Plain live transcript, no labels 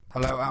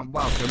Hello and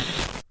welcome.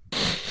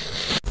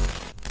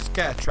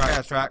 Scare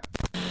Track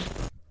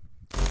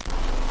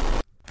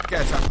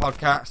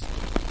podcast.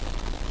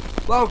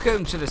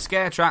 Welcome to the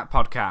Scare Track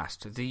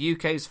podcast, the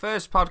UK's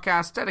first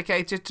podcast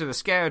dedicated to the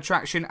scare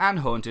attraction and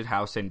haunted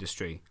house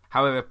industry.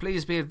 However,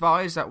 please be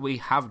advised that we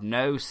have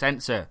no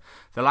censor.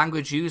 The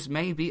language used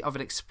may be of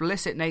an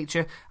explicit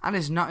nature and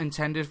is not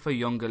intended for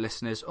younger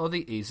listeners or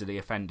the easily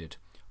offended.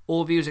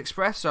 All views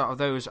expressed are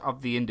those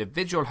of the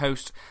individual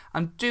host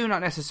and do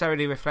not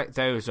necessarily reflect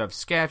those of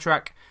Scare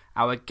Track,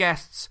 our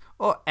guests,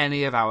 or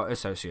any of our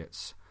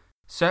associates.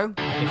 So,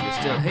 if you're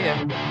still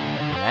here,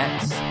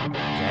 let's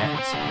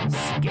get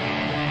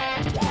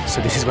scared.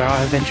 So this is where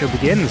our adventure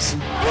begins. Oh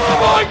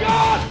my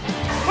god!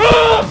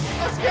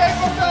 I scared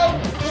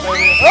myself!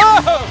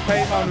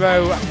 Faith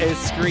Monroe is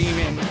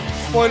screaming.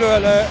 Spoiler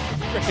alert,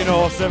 freaking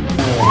awesome. That's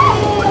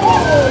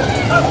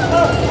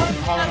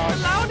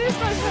the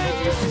loudest I've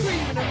heard you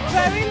scream in a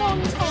very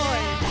long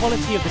time. The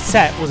quality of the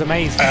set was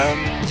amazing.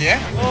 Yeah.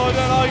 Oh, I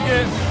don't like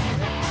it.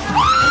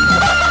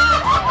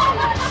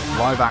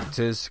 Live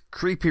actors,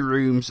 creepy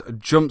rooms,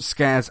 jump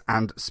scares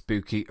and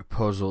spooky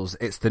puzzles.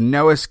 It's the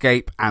No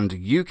Escape and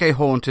UK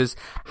Haunters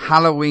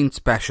Halloween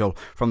special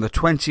from the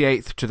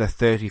 28th to the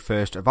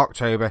 31st of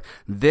October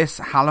this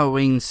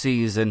Halloween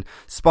season,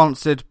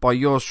 sponsored by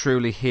yours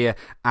truly here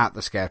at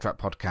the Scare Track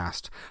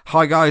Podcast.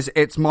 Hi guys,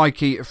 it's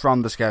Mikey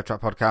from the Scare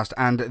Track Podcast,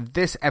 and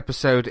this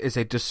episode is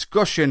a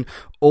discussion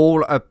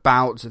all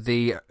about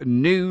the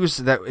news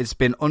that has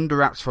been under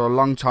wraps for a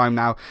long time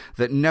now,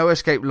 that No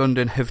Escape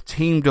London have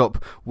teamed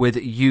up with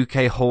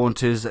UK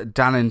Haunters,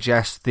 Dan and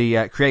Jess,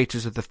 the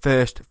creators of the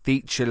first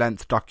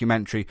feature-length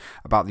documentary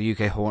about the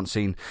UK haunt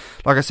scene.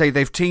 Like I say,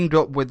 they've teamed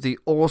up with the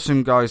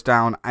awesome guys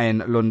down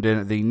in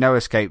London, the No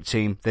Escape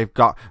team. They've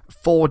got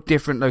 4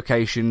 different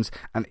locations,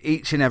 and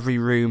each and every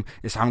room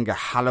is having a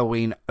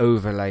Halloween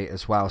overlay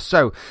as well.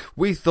 So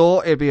we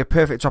thought it'd be a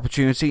perfect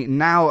opportunity,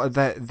 now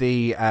that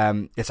the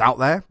it's out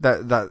there,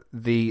 that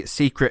the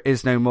secret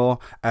is no more.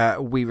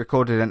 We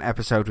recorded an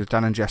episode with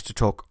Dan and Jess to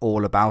talk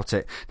all about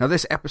it. Now,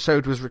 this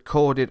episode was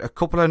recorded a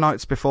couple of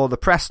nights before the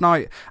press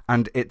night,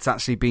 and it's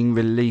actually being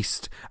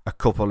released a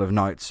couple of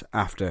nights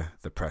after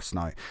the press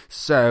night.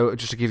 So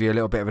just to give you a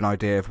little bit of an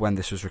idea of when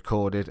this was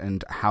recorded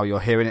and how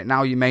you're hearing it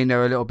now, you may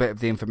know a little bit of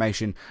the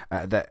information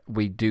that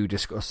we do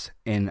discuss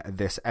in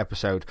this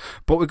episode.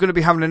 But we're going to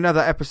be having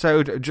another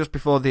episode just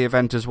before the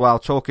event as well,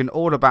 talking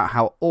all about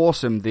how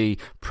awesome the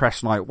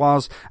press night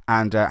was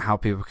and how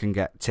people can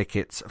get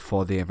tickets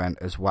for the event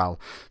as well.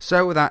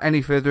 So without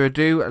any further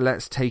ado,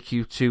 let's take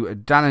you to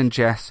Dan and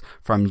Jess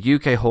from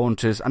UK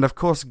Haunters, and of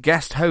course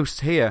guest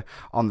hosts here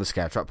on the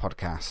Scare Track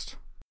Podcast.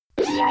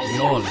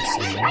 You're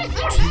listening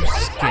to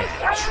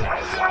Scare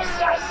Track.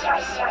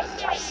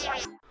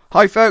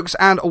 Hi folks,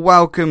 and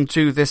welcome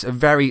to this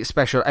very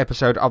special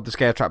episode of the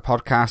Scare Track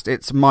Podcast.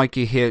 It's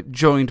Mikey here,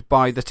 joined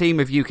by the team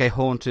of UK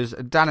Haunters,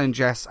 Dan and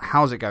Jess.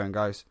 How's it going,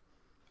 guys?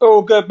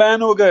 All good,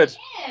 man, all good.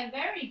 Yeah,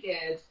 very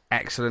good.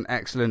 Excellent.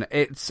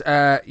 It's,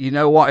 you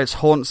know what, it's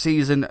haunt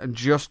season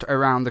just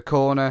around the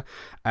corner.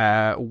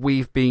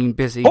 We've been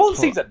busy. Haunt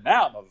season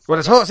now, motherfucker. Well,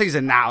 it's haunt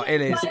season now.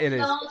 It is.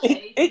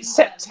 It's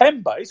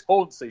September, it's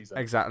haunt season.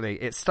 Exactly.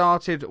 It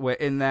started, we're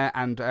in there,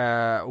 and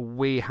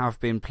we have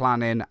been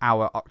planning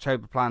our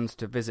October plans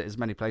to visit as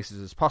many places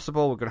as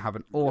possible. We're going to have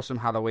an awesome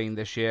Halloween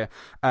this year.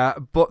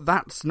 But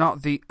that's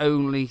not the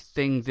only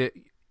thing that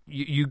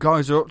you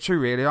guys are up to,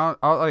 really, aren't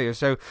you?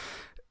 So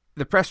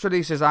the press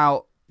release is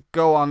out.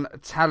 Go on,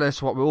 tell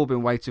us what we've all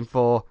been waiting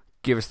for.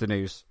 Give us the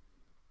news.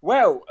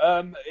 Well,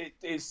 it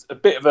is a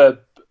bit of a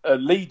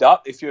lead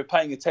up, if you were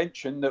paying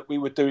attention, that we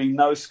were doing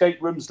No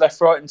Escape rooms left,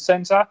 right and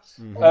centre.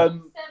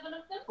 Mm-hmm.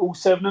 All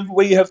 7 of them.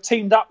 We have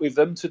teamed up with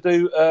them to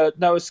do a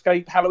No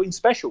Escape Halloween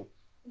special.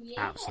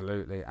 Yeah.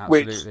 Absolutely.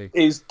 Which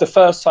is the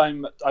first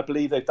time, I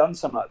believe, they've done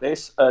something like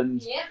this.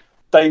 And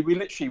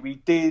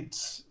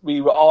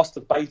we were asked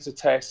to beta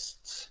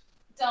test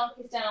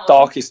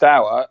Darkest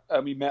Hour,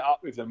 and we met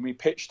up with them, we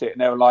pitched it, and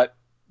they were like,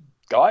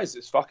 guys,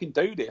 let's fucking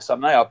do this.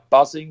 And they are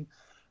buzzing.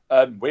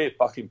 We're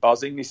fucking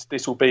buzzing.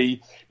 This will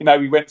be,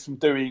 we went from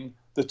doing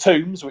The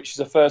Tombs, which is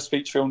the first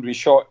feature film to be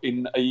shot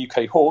in a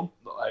UK haunt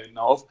that I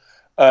know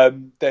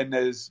of. Then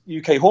there's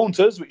UK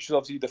Haunters, which is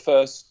obviously the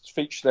first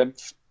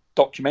feature-length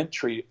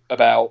documentary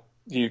about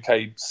the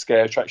UK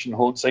scare attraction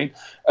haunt scene.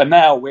 And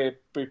now we're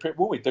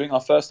doing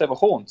our first ever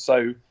haunt.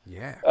 So,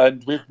 yeah.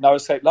 And with No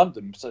Escape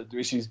London, so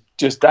which is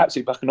just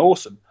absolutely fucking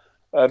awesome.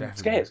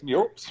 Scares me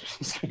up.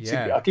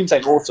 Yeah. I keep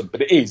saying awesome,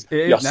 but it is.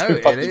 It is.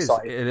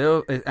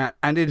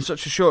 And in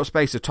such a short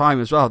space of time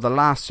as well. The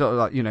last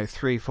sort of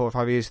 3, 4,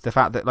 5 years. The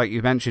fact that, like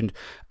you mentioned,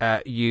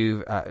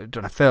 you've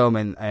done a film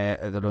in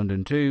the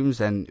London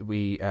Tombs, and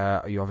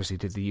you obviously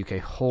did the UK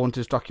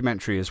Haunters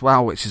documentary as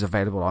well, which is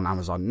available on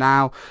Amazon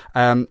now.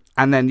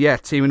 And then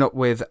teaming up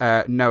with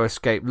No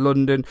Escape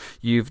London,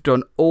 you've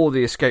done all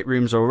the escape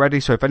rooms already.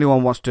 So if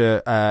anyone wants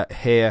to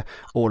hear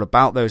all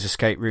about those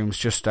escape rooms,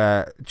 just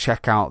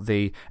check out the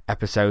the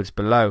episodes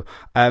below.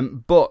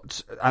 And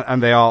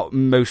they are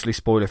mostly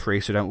spoiler free,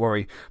 so don't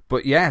worry.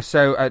 But yeah,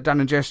 so Dan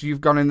and Jess,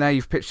 you've gone in there,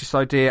 you've pitched this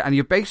idea, and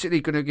you're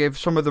basically going to give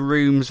some of the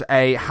rooms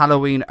a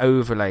Halloween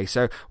overlay.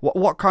 So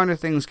what kind of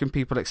things can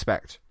people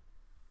expect?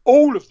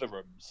 All of the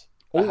rooms.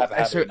 All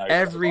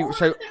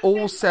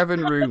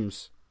 7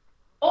 rooms.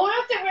 All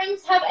of the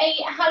rooms have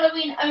a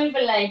Halloween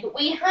overlay, but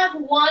we have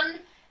one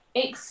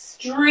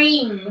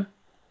extreme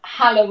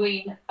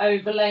Halloween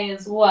overlay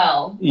as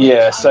well.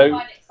 Yeah, so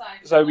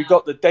we've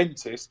got the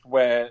dentist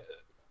where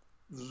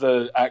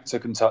the actor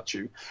can touch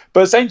you,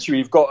 but essentially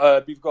we've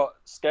got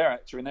scare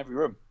actor in every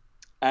room,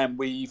 and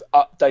we've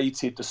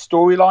updated the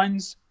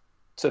storylines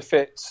to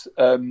fit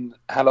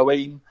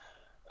Halloween.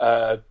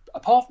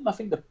 Apart from, I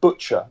think, the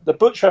butcher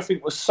I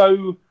think was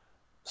so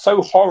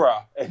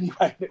horror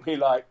anyway that we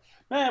like,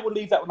 man, we'll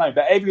leave that one alone.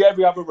 But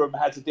every other room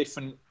has a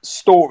different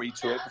story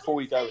to it before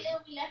we go in.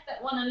 We left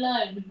that one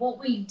alone. What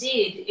we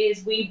did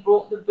is we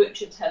brought the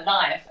butcher to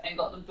life and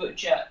got the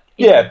butcher.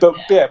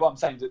 What I'm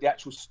saying is that the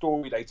actual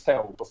story they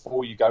tell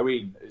before you go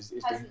in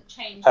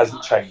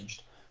hasn't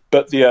changed.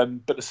 But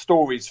the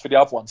stories for the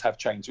other ones have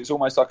changed. It's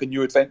almost like a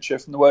new adventure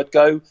from the word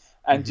go.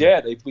 And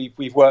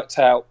we've worked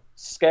out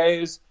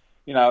scares.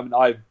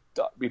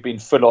 We've been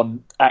full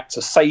on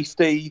actor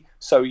safety.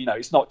 So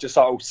it's not just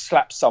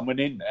slap someone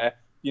in there.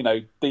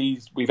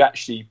 We've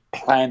actually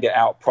planned it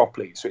out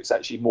properly, so it's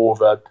actually more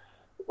of a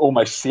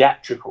almost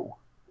theatrical.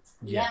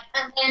 Yeah.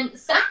 And then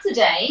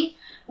Saturday,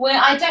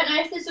 where I don't know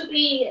if this will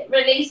be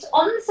released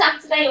on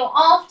Saturday or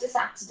after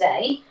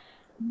Saturday,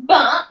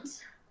 but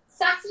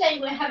Saturday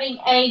we're having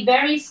a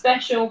very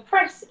special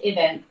press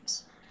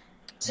event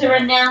to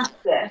announce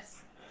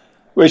this.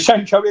 Well,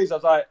 shame is, I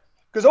was like,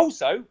 because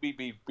also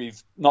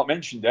we've not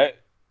mentioned it.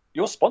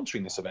 You're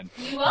sponsoring this event.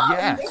 You are.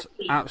 Yes,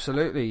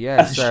 absolutely.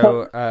 Yeah.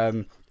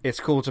 So it's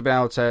cool to be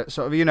able to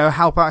sort of,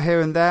 help out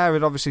here and there,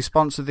 and obviously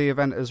sponsor the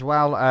event as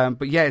well.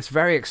 But yeah, it's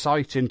very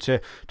exciting to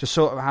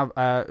sort of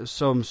have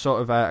some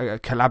sort of a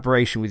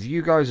collaboration with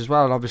you guys as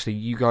well. And obviously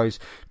you guys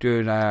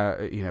doing,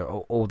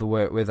 all the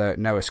work with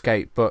No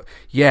Escape. But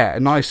yeah, a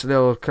nice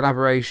little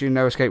collaboration,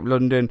 No Escape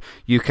London,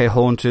 UK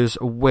Haunters,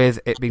 with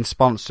it being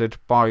sponsored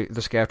by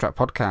the Scare Track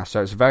podcast.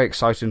 So it's very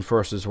exciting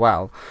for us as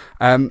well.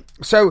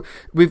 So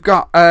we've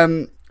got...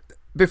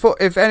 Before,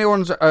 if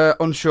anyone's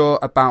unsure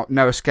about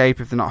No Escape,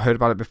 if they've not heard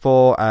about it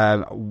before,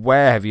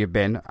 where have you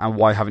been and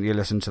why haven't you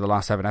listened to the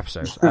last 7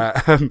 episodes?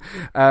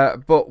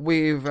 But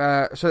we've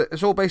so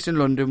it's all based in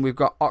London. We've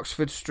got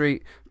Oxford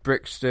Street,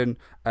 Brixton,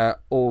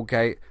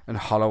 Aldgate, and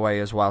Holloway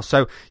as well.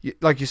 So,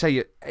 like you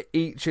say,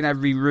 each and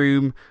every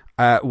room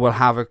will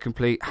have a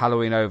complete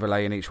Halloween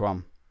overlay in each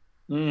one.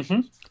 Mm-hmm.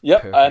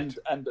 Yep, perfect.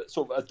 and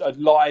sort of a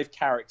live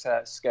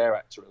character scare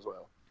actor as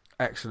well.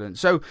 Excellent.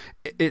 So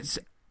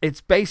it's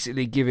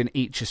basically giving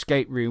each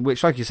escape room,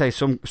 which, like you say,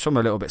 some are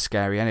a little bit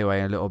scary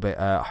anyway, a little bit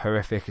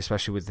horrific,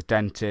 especially with the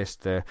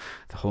dentist, the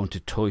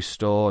haunted toy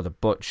store, the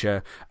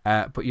butcher.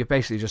 But you're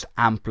basically just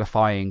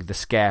amplifying the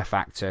scare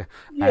factor,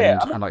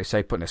 and like you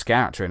say, putting a scare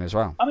actor in as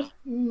well. I mean,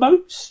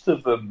 most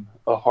of them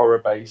are horror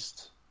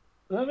based.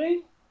 I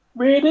mean,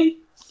 really,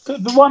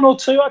 the one or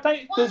two, I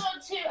don't. One or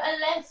two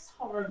are less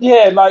horror.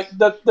 Yeah, like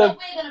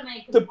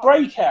the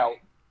breakout.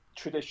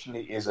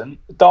 Traditionally isn't.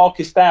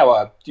 Darkest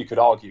Hour, you could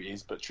argue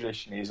is, but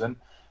traditionally isn't.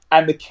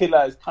 And The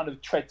Killer kind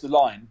of treads the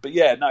line. But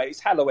yeah, no, it's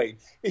Halloween.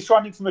 It's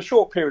running from a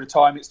short period of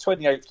time. It's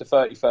 28th to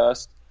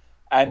 31st.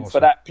 And awesome. For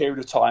that period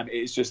of time,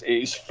 it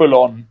is full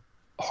on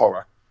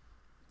horror.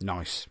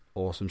 Nice.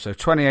 Awesome. So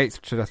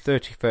 28th to the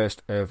 31st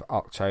of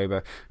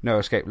October, No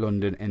Escape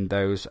London in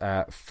those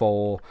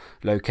 4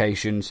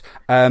 locations.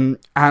 And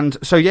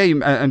so, yeah,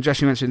 and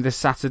Jess, you mentioned this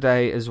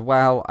Saturday as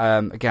well.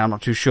 Again, I'm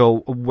not too sure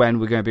when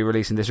we're going to be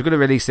releasing this. We're going to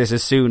release this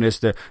as soon as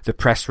the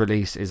press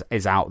release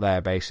is out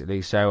there,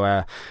 basically.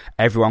 So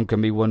everyone can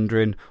be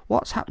wondering,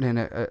 what's happening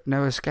at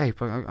No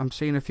Escape? I'm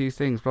seeing a few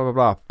things, blah, blah,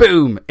 blah.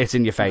 Boom! It's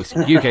in your face.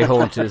 UK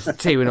Haunters,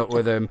 teaming up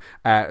with them,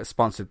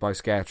 sponsored by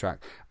Scare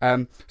Track.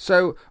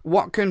 So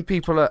what can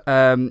people...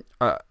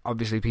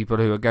 obviously people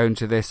who are going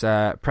to this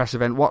press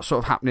event, what's sort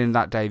of happening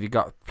that day? Have you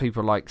got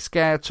people like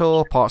Scare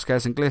Tour, Part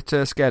Scares and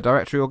Glitter, Scare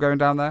Directory all going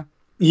down there?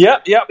 Yeah,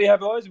 we have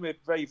those. We're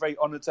very, very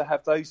honoured to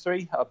have those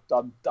 3.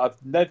 I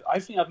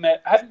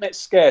haven't met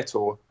Scare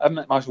Tour. I haven't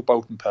met Michael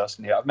Bolton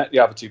personally yet. I've met the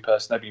other 2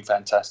 personally. They've been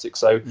fantastic.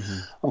 So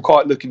I'm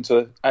quite looking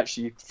to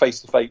actually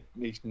face-to-face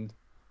meeting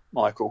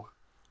Michael.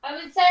 I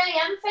would say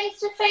I am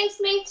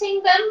face-to-face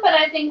meeting them, but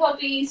I think I'll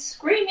be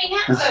screaming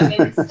at them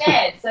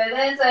instead. So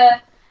there's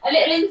a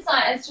little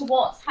insight as to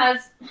what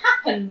has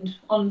happened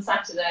on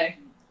Saturday.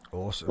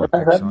 Awesome.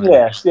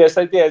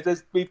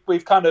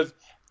 We've kind of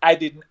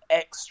added an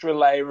extra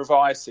layer of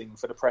icing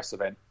for the press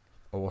event.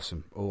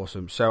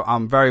 Awesome. So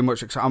I'm very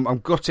much excited. I'm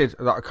gutted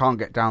that I can't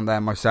get down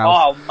there myself.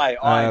 Oh, mate,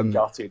 I'm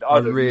gutted. I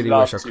really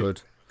wish I could.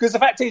 Because the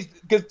fact is,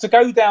 to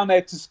go down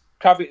there to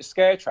cover it at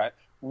Scare Track,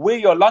 we're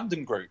your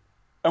London group.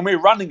 And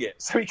we're running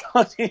it, so we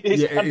can't do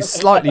this. Yeah, it's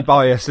slightly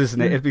biased,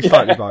 isn't it? It'd be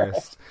slightly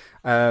biased.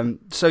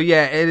 So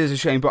yeah, it is a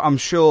shame, but I'm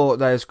sure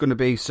there's going to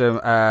be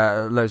some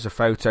loads of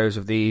photos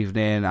of the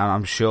evening, and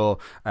I'm sure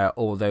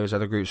all those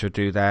other groups will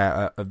do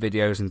their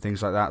videos and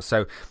things like that.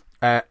 So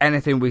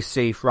anything we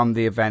see from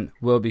the event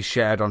will be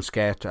shared on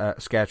Scare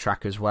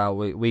Track as well.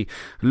 We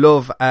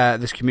love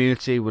this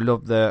community. We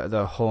love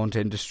the haunt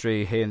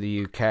industry here in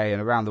the UK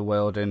and around the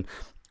world, and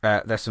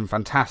there's some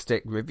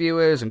fantastic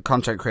reviewers and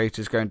content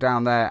creators going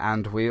down there,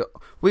 and we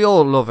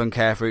all love and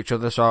care for each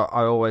other, so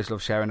I always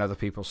love sharing other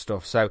people's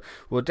stuff. So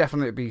we'll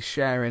definitely be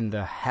sharing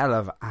the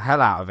hell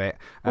out of it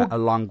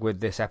along with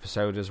this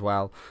episode as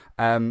well.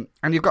 And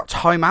you've got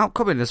Time Out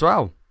coming as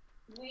well.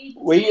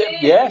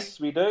 Yes,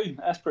 we do.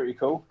 That's pretty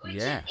cool.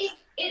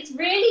 It's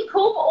really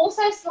cool, but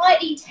also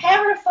slightly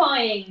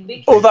terrifying.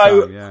 Because...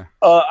 Although,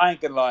 I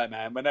ain't gonna lie,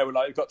 man. When they were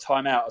like, "You've got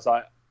Time Out," I was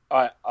like,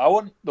 I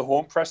want the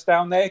Haunt Press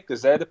down there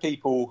because they're the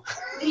people.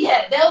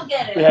 Yeah, they'll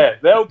get it. Yeah,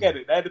 they'll get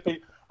it. They're the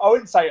people. I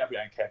wouldn't say that we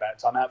don't care about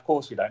Time Out. Of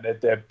course we don't.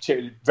 They're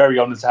very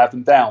honoured to have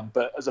them down.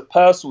 But as a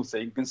personal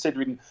thing,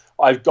 considering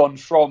I've gone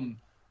from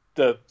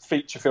the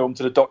feature film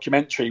to the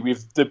documentary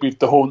with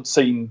the haunt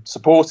scene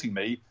supporting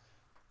me,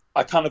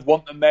 I kind of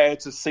want them there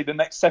to see the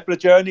next step of the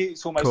journey.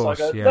 It's almost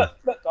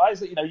look,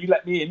 guys, you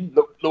let me in.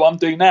 Look what I'm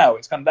doing now.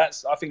 It's kind of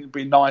I think it'd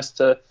be nice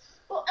to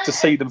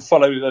see them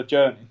follow the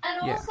journey.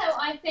 And also,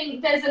 I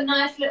think there's a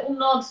nice little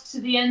nod to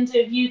the end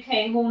of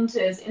UK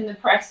Haunters in the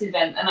press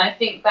event, and I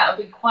think that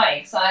would be quite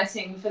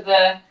exciting for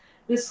the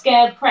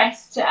Scare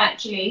press to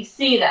actually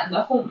see that, and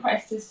the Haunt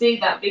press to see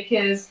that,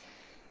 because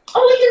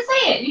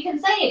you can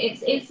say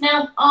it. It's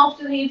now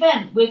after the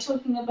event. We're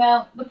talking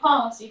about the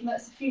past, even though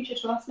it's the future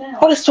to us now.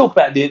 Well, let's talk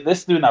about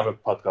let's do another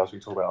podcast. We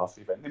talk about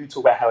after the event. Let me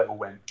talk about how it all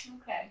went.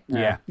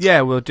 Okay.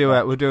 Yeah. We'll do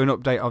an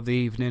update of the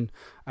evening.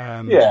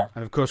 And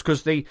of course,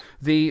 because the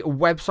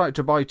website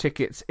to buy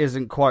tickets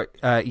isn't quite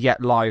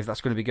yet live.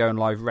 That's going to be going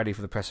live, ready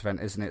for the press event,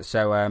 isn't it?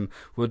 So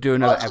we'll do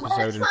another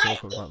episode and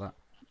talk about that.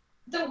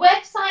 The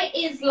website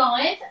is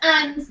live,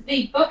 and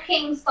the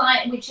booking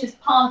site, which is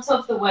part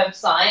of the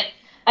website,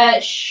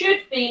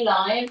 should be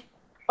live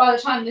by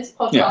the time this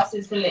podcast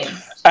is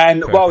released.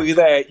 And while you're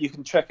there, you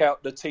can check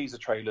out the teaser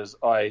trailers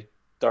I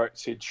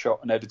directed, shot,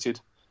 and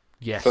edited.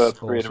 Yes, for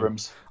Creator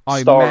Rooms.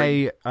 I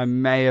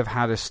may have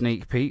had a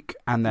sneak peek,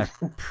 and they're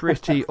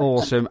pretty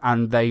awesome,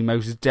 and they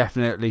most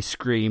definitely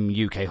scream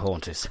UK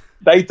Haunters.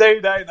 They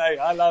do, don't they?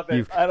 I love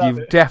it.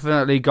 You've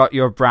definitely got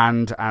your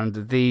brand,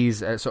 and these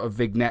sort of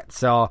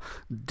vignettes are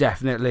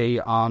definitely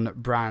on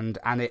brand,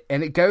 and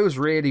it goes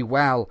really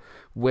well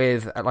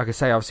with, like I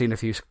say, I've seen a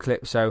few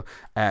clips, so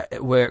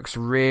it works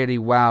really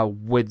well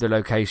with the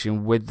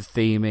location, with the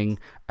theming.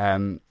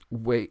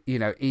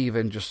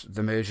 Even just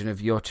the merging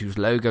of your two's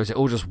logos, it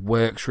all just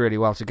works really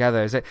well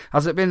together.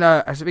 Has it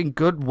been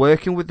good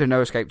working with the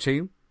No Escape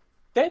team?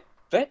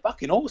 They're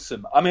fucking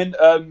awesome. I mean,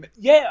 I'm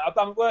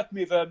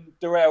working with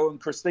Darrell and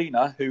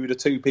Christina, who are the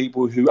two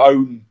people who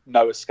own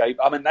No Escape.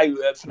 I mean, they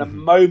from the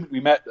moment we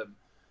met them,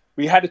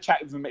 we had a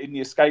chat with them in the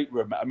escape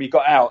room, and we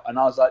got out, and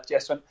I was like,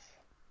 Jess went,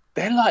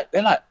 they're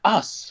like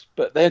us,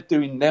 but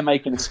they're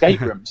making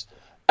escape rooms.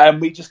 And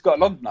we just got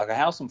along like a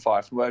house on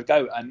fire from where to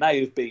go, and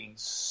they have been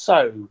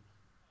so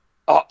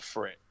up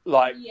for it.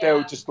 Like they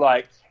were just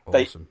like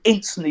awesome. They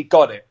instantly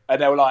got it,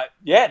 and they were like,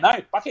 "Yeah, no,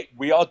 fuck it,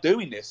 we are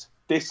doing this.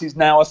 This is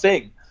now a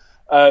thing."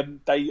 I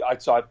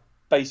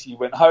basically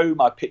went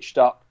home. I pitched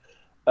up,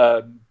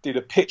 did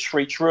a pitch for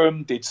each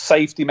room, did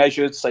safety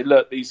measures. Say,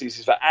 look, this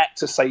is for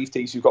actor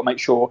safety, so you've got to make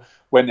sure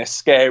when they're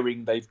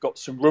scaring, they've got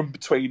some room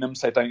between them,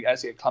 so they don't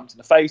actually get clumped in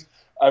the face.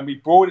 And we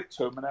brought it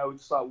to them, and they were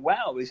just like,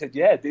 "Wow!" They said,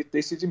 "Yeah,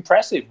 this is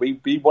impressive.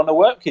 We want to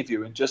work with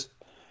you." And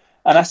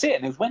that's it.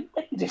 And it was, when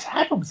did this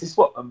happen? Was this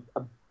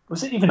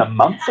was it even a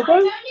month ago? I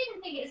don't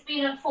even think it's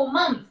been a full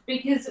month,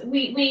 because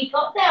we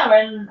got there,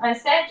 and I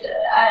said,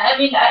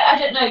 I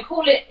don't know,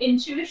 call it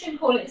intuition,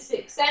 call it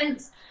sixth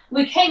sense.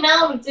 We came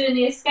out of doing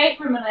the escape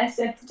room, and I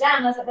said to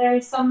Dan, I was like, there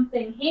is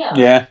something here.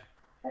 Yeah.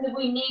 And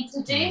we need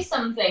to do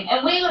something.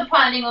 And we were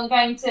planning on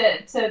going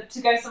to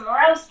go somewhere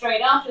else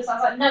straight after. So I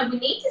was like, no, we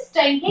need to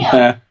stay here.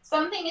 Yeah.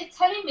 Something is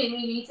telling me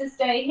we need to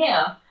stay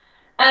here.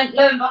 And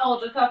lo and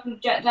behold, a couple of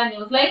Jack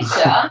Daniels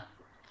later,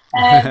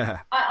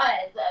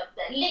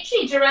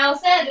 literally, Jarrell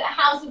said,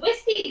 "How's the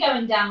whiskey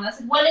going down?" I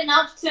said, "Well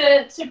enough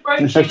to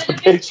broach you with a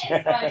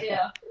business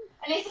idea."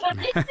 And he said, "I'm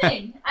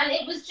listening." And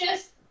it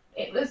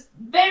was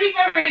very,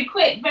 very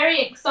quick,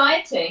 very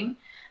exciting.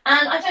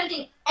 And I don't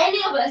think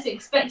any of us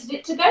expected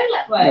it to go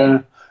that way.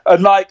 Yeah.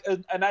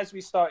 And as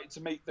we started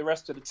to meet the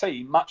rest of the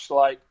team, much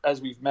like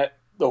as we've met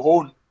the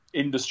haunt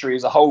industry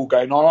as a whole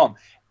going on,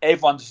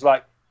 everyone's just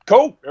like,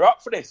 "Cool, we're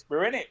up for this.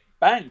 We're in it.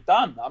 Bang,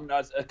 done." I mean,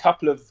 a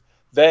couple of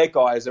their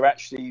guys are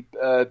actually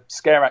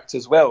scare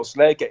actors as well, so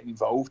they're getting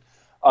involved.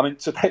 I mean,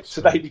 today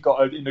we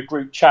got in the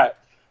group chat,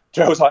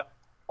 Joe was like,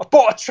 "I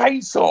bought a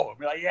chainsaw."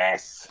 We're like,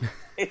 "Yes."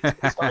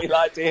 It's what we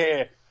like to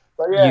hear.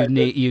 But yeah,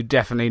 you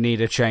definitely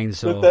need a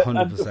chainsaw,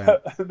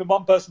 100%. And the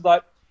one person's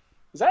like,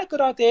 "Is that a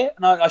good idea?"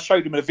 And I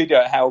showed him a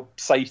video of how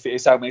safe it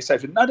is, how many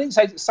safe. No, I didn't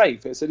say it's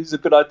safe. I said it's a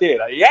good idea.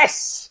 Like,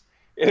 yes,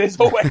 it is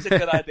always a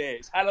good idea.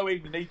 It's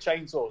Halloween. We need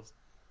chainsaws.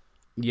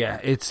 Yeah,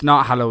 it's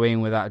not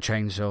Halloween without a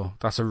chainsaw.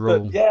 That's a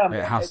rule. But, yeah, I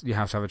mean, you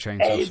have to have a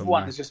chainsaw everyone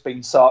somewhere. has just been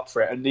psyched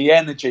for it, and the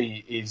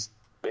energy is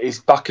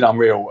fucking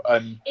unreal.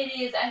 And it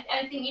is.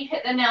 I think you've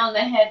hit the nail on the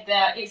head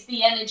there. It's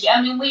the energy.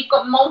 I mean, we've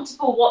got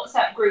multiple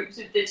WhatsApp groups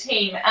with the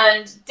team,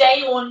 and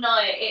day or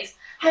night, it's,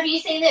 have you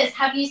seen this?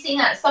 Have you seen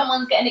that?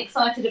 Someone's getting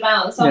excited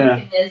about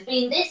something. There's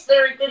been this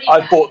very good event.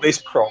 I bought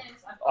this prop.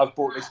 I've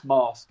bought this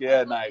mask.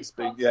 Yeah, no, it's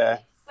been, yeah.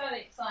 It's so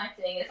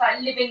exciting. It's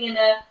like living in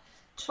a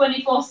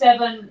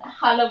 24/7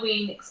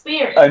 Halloween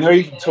experience. And they're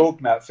even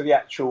talking about, for the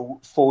actual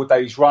 4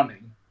 days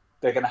running,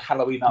 they're going to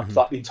Halloween up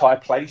like the entire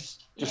place,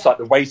 just like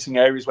the waiting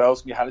area as well.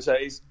 So they are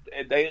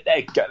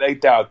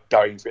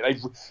going for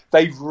it.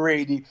 They've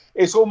really.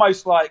 It's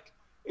almost like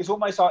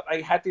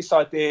they had this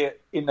idea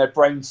in their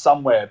brain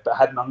somewhere, but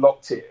hadn't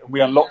unlocked it, and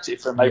we unlocked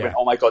it for them. They went,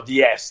 "Oh my god,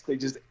 yes!" They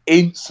just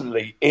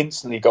instantly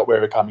got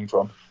where we're coming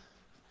from.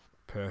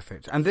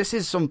 Perfect. And this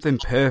is something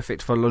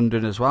perfect for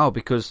London as well,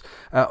 because,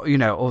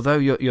 although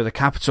you're the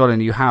capital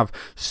and you have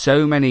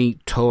so many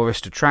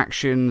tourist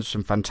attractions,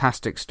 some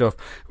fantastic stuff,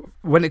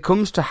 when it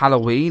comes to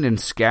Halloween and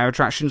scare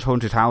attractions,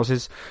 haunted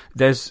houses,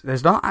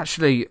 there's not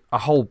actually a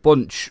whole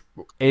bunch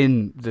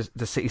in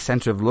the city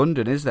centre of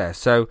London, is there?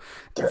 So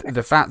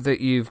the fact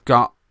that you've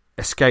got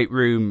escape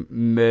room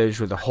merged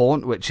with a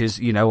haunt, which is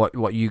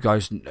what you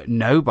guys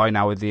know by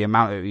now with the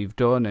amount that you've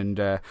done and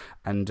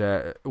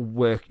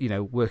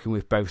working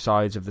with both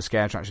sides of the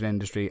scare attraction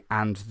industry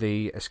and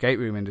the escape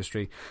room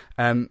industry,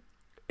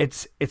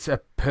 it's a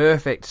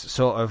perfect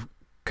sort of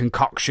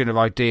concoction of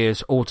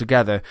ideas all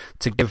together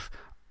to give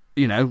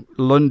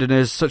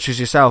Londoners such as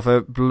yourself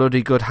a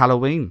bloody good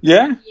Halloween.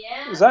 Yeah.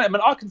 Exactly. I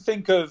mean, I can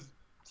think of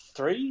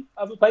 3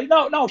 other places.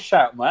 No, I'll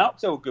shout them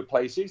out. They're all good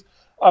places.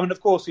 I mean, of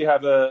course, we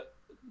have a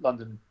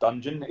London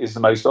Dungeon is the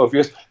most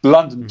obvious.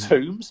 London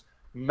Tombs,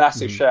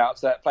 massive shout out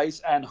to that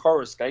place, and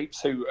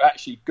Horrorscapes, who are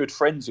actually good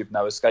friends with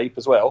No Escape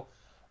as well.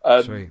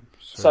 Sweet.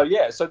 So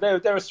there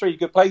are 3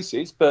 good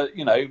places, but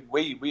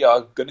we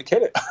are going to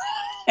kill it.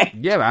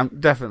 Yeah, man,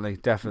 definitely.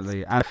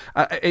 And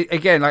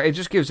again, it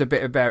just gives a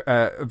bit of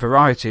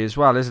variety as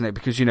well, isn't it?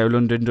 Because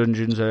London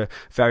Dungeons are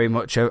very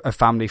much a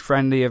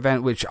family-friendly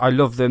event, which I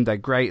love them. They're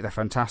great. They're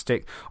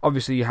fantastic.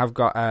 Obviously, you have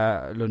got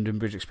London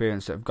Bridge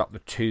Experience that have got the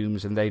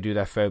Tombs, and they do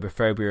their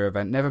Phobophobia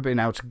event. Never been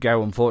able to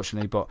go,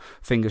 unfortunately, but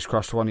fingers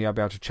crossed one of you will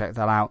be able to check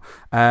that out.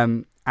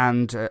 And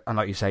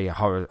like you say,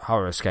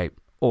 Horrorscape.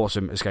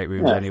 Awesome escape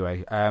rooms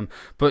anyway.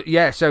 But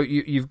yeah, so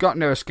you've got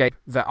No Escape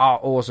that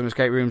are awesome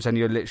escape rooms, and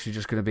you're literally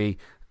just going to be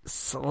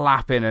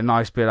slapping a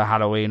nice bit of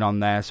Halloween on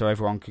there so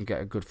everyone can get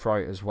a good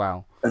fright as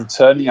well. And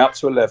turning up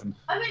to 11.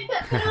 I mean,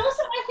 but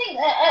also I think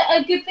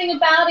a good thing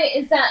about it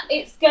is that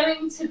it's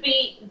going to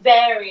be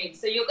varied.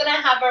 So you're going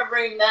to have a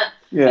room that,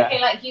 okay,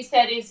 like you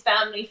said, is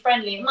family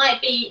friendly. It might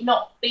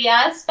not be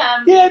as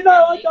family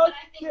friendly.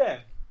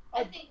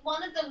 I think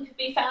one of them could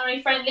be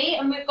family friendly,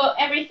 and we've got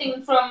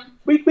everything from.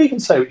 We can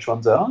say which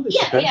ones are.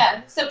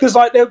 Yeah. So because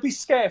there would be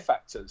scare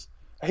factors.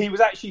 He was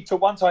actually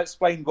once I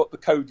explained what the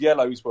code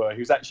yellows were. He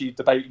was actually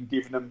debating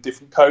giving them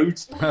different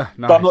codes, nice.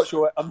 But I'm not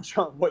sure. I'm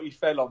sure what he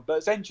fell on. But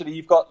essentially,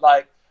 you've got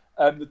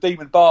the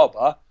Demon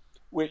Barber,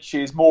 which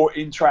is more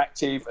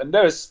interactive, and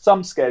there are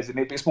some scares in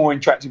it, but it's more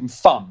interactive and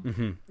fun.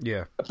 Mm-hmm.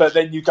 Yeah. But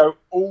then you go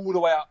all the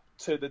way up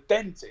to the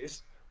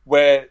dentist,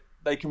 where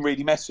they can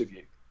really mess with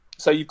you.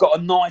 So you've got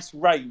a nice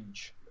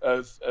range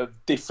of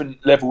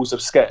different levels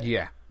of scare.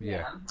 Yeah.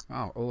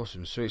 Oh,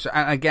 awesome, sweet. So,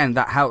 and again,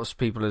 that helps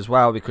people as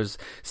well, because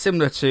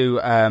similar to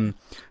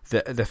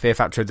the fear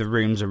factor of the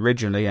rooms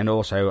originally, and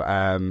also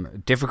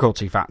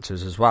difficulty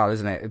factors as well,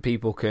 isn't it?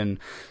 People can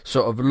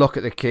sort of look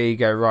at the key,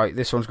 go, right,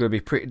 this one's going to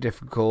be pretty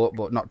difficult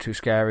but not too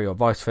scary, or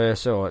vice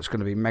versa, or it's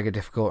going to be mega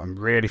difficult and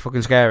really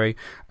fucking scary.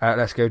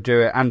 Let's go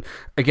do it. And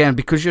again,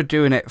 because you're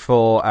doing it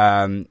for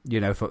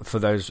for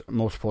those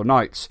multiple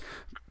nights,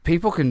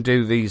 people can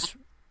do these.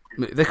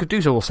 They could do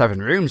all 7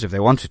 rooms if they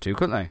wanted to,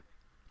 couldn't they?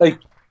 They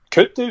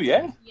could do,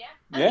 yeah.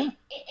 I mean,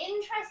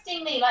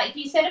 interestingly, like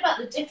you said about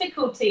the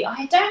difficulty,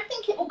 I don't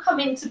think it will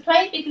come into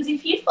play, because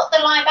if you've got the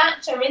live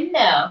actor in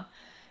there,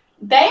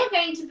 they are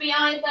going to be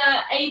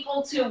either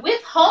able to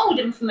withhold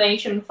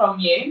information from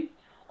you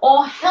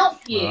or help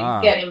you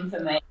get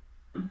information.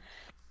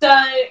 So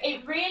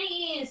it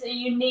really is a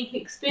unique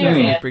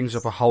experience. It brings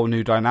up a whole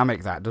new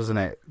dynamic, that, doesn't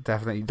it?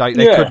 Definitely.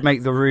 They could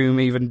make the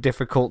room even more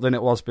difficult than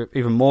it was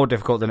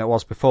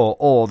before,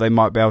 or they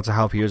might be able to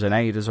help you as an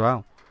aid as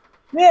well.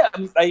 Yeah,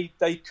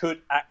 they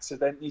could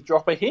accidentally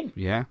drop a hint.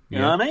 Yeah. You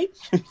know what I mean?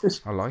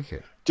 I like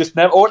it.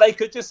 Or they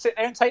could just sit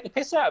there and take the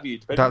piss out of you.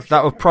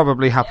 That would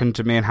probably happen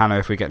to me and Hannah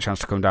if we get a chance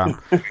to come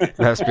down.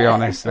 Let's be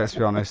honest.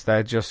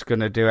 They're just going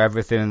to do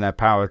everything in their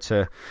power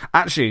to.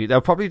 Actually, they'll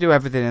probably do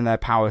everything in their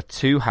power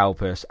to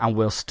help us, and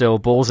we'll still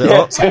balls it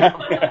up.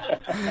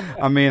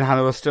 And me and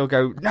Hannah will still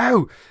go,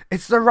 no,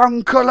 it's the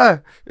wrong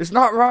colour. It's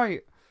not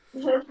right.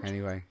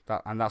 Anyway,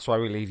 that's why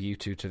we leave you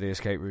two to the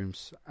escape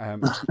rooms.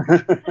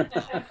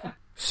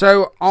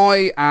 So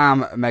I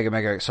am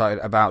mega excited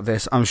about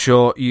this. I'm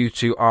sure you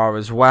two are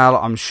as well.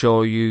 I'm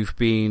sure you've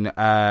been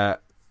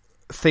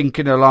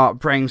thinking a lot,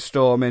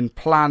 brainstorming,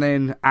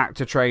 planning,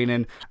 actor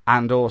training,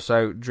 and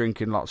also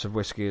drinking lots of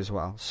whiskey as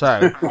well.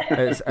 So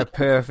it's a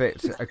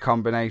perfect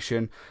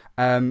combination.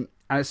 And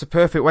it's a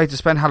perfect way to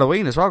spend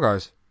Halloween as well,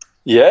 guys.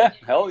 Yeah,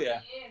 hell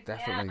yeah.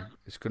 Definitely.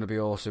 It's going to be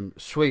awesome.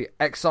 Sweet.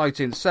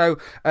 Exciting. So,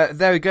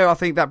 there we go. I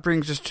think that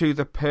brings us to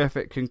the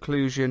perfect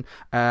conclusion.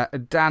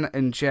 Dan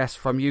and Jess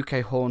from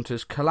UK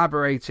Haunters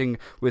collaborating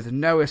with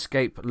No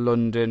Escape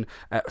London,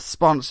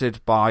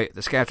 sponsored by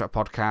the Scare Track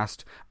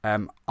Podcast.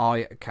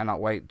 I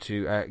cannot wait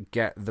to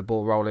get the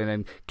ball rolling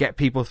and get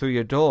people through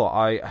your door.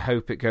 I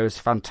hope it goes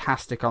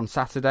fantastic on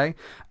Saturday.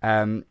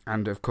 And,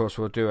 of course,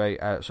 we'll do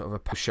a sort of a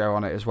push show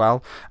on it as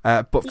well.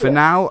 But for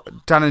now,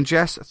 Dan and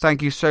Jess,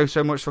 thank you so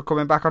much for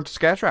coming back onto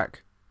Scare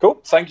Track. Cool.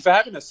 Thank you for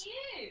having us.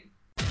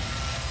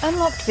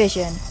 Unlocked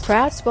Vision,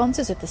 proud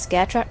sponsors of the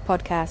Scare Track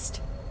Podcast.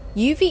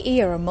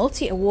 UVE are a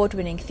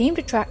multi-award-winning themed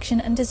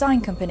attraction and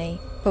design company,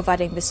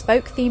 providing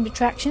bespoke themed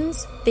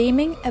attractions,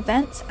 theming,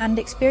 events, and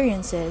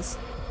experiences.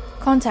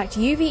 Contact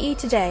UVE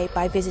today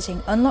by visiting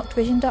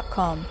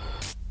unlockedvision.com.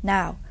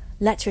 Now,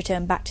 let's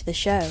return back to the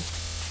show.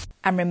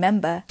 And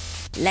remember,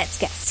 let's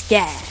get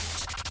scared.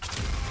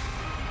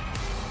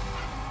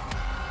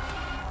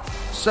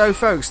 So,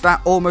 folks,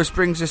 that almost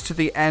brings us to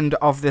the end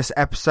of this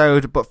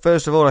episode. But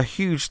first of all, a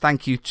huge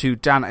thank you to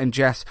Dan and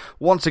Jess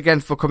once again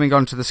for coming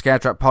on to the Scare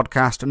Track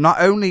Podcast,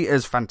 not only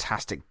as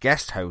fantastic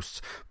guest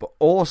hosts, but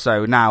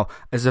also now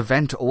as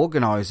event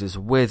organisers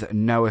with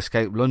No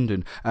Escape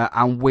London.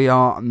 And we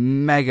are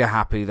mega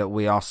happy that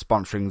we are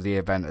sponsoring the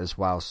event as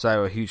well.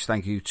 So a huge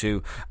thank you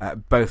to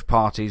both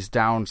parties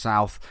down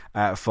south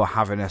for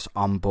having us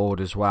on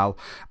board as well.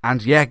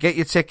 And yeah, get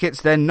your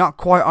tickets. They're not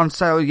quite on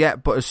sale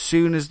yet, but as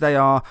soon as they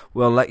are,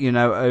 we'll let you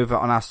know over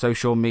on our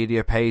social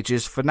media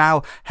pages. For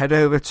now, head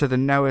over to the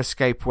No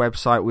Escape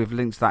website. We've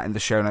linked that in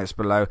the show notes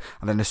below,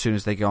 and then as soon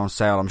as they go on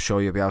sale, I'm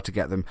sure you'll be able to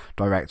get them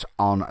direct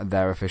on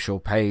their official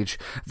page.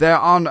 They're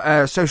on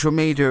social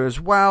media as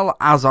well,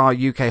 as are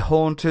UK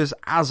Haunters,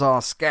 as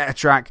are Scare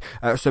Track.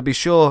 So be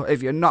sure,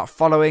 if you're not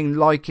following,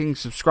 liking,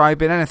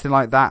 subscribing, anything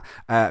like that,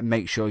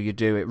 make sure you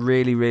do. It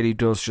really, really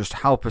does just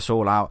help us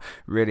all out,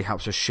 really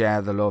helps us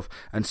share the love.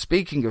 And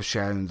speaking of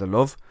sharing the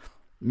love,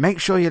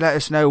 make sure you let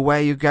us know where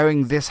you're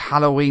going this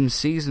Halloween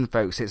season,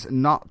 folks. It's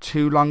not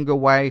too long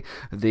away.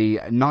 The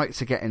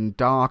nights are getting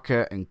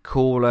darker and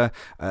cooler.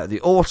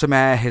 The autumn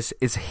air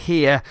is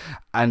here,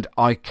 and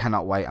I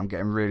cannot wait. I'm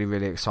getting really,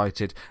 really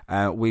excited.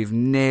 We've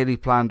nearly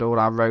planned all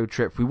our road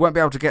trip. We won't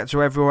be able to get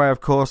to everywhere, of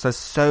course. There's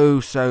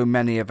so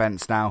many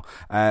events now.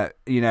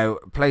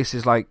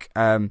 Places like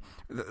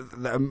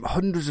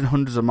hundreds and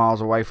hundreds of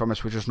miles away from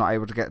us we're just not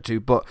able to get to,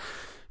 but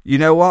you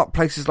know what?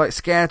 Places like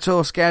Scare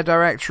Tour, Scare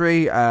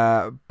Directory,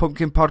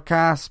 Pumpkin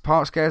Podcast,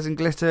 Park Scares and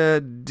Glitter,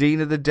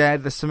 Dean of the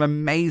Dead. There's some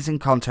amazing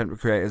content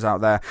creators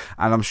out there,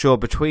 and I'm sure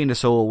between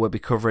us all we'll be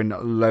covering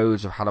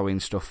loads of Halloween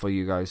stuff for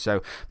you guys.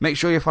 So make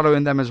sure you're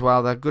following them as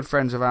well. They're good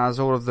friends of ours,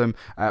 all of them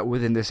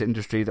within this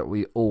industry that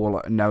we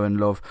all know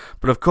and love.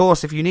 But of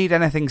course, if you need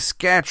anything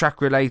Scare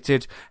Track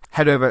related,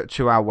 head over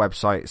to our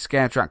website,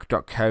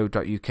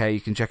 scaretrack.co.uk.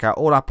 You can check out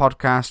all our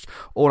podcasts,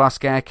 all our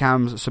scare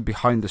cams, some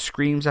behind the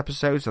screens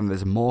episodes, and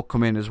there's more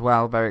coming as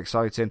well. Very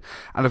exciting.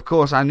 And of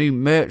course, our new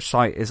merch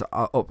site is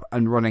up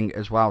and running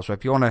as well. So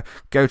if you want to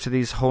go to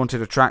these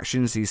haunted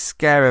attractions, these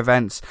scare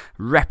events,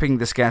 repping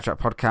the Scare Track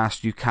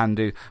Podcast, you can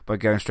do by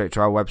going straight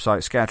to our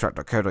website,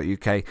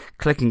 scaretrack.co.uk,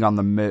 clicking on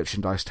the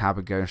merchandise tab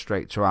and going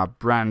straight to our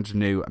brand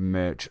new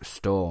merch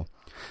store.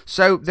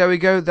 So there we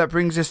go. That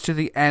brings us to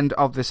the end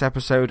of this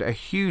episode. A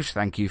huge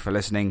thank you for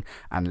listening,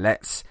 and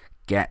let's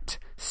get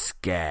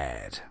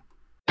scared.